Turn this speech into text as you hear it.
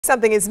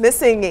Something is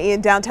missing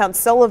in downtown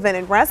Sullivan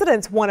and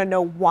residents want to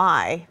know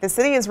why. The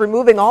city is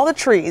removing all the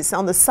trees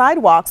on the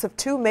sidewalks of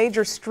two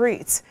major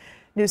streets.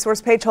 News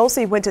source Paige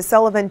Hulsey went to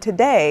Sullivan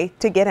today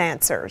to get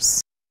answers.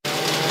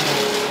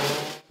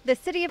 The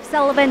city of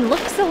Sullivan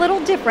looks a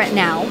little different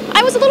now.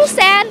 I was a little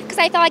sad because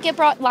I felt like it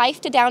brought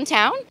life to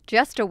downtown.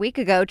 Just a week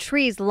ago,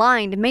 trees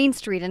lined Main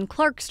Street and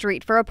Clark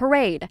Street for a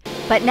parade.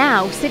 But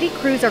now, city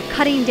crews are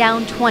cutting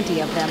down 20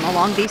 of them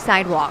along these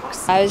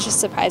sidewalks. I was just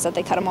surprised that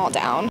they cut them all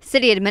down.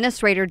 City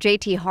Administrator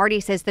J.T. Hardy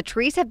says the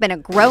trees have been a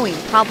growing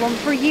problem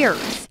for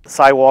years.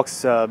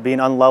 Sidewalks being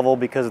unlevel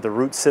because of the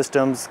root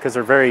systems, because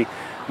they're very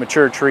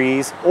mature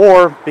trees,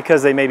 or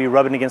because they may be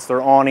rubbing against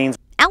their awnings.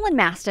 Alan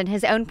Maston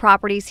has owned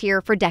properties here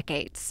for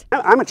decades.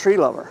 I'm a tree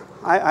lover.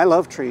 I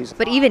love trees.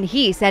 But even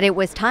he said it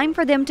was time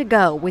for them to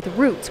go, with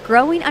roots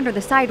growing under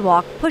the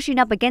sidewalk, pushing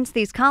up against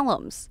these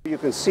columns. You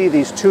can see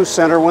these two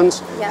center ones,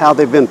 how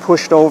they've been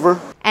pushed over.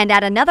 And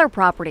at another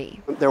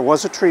property, there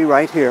was a tree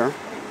right here,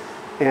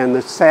 and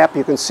the sap,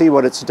 you can see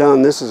what it's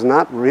done. This is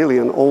not really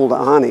an old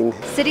awning.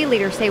 City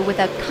leaders say with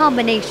a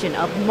combination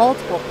of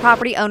multiple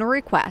property owner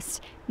requests,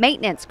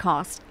 maintenance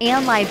costs,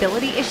 and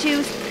liability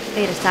issues,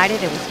 they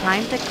decided it was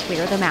time to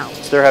clear them out.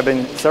 There have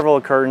been several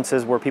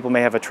occurrences where people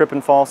may have a trip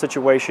and fall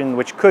situation,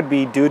 which could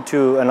be due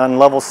to an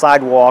unlevel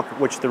sidewalk,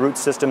 which the root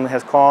system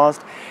has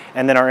caused,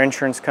 and then our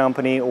insurance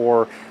company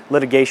or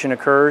litigation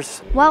occurs.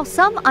 While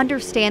some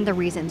understand the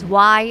reasons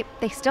why,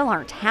 they still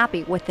aren't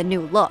happy with the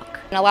new look.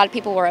 And a lot of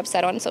people were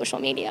upset on social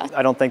media.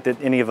 I don't think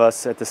that any of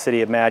us at the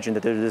city imagined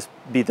that there'd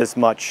be this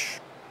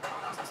much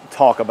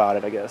talk about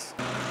it, I guess.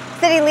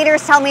 City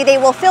leaders tell me they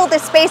will fill the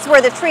space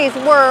where the trees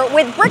were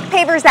with brick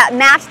pavers that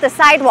match the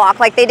sidewalk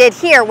like they did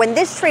here when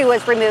this tree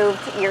was removed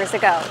years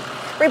ago.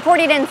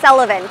 Reporting in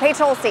Sullivan, Paige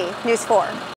Hulsey, News 4.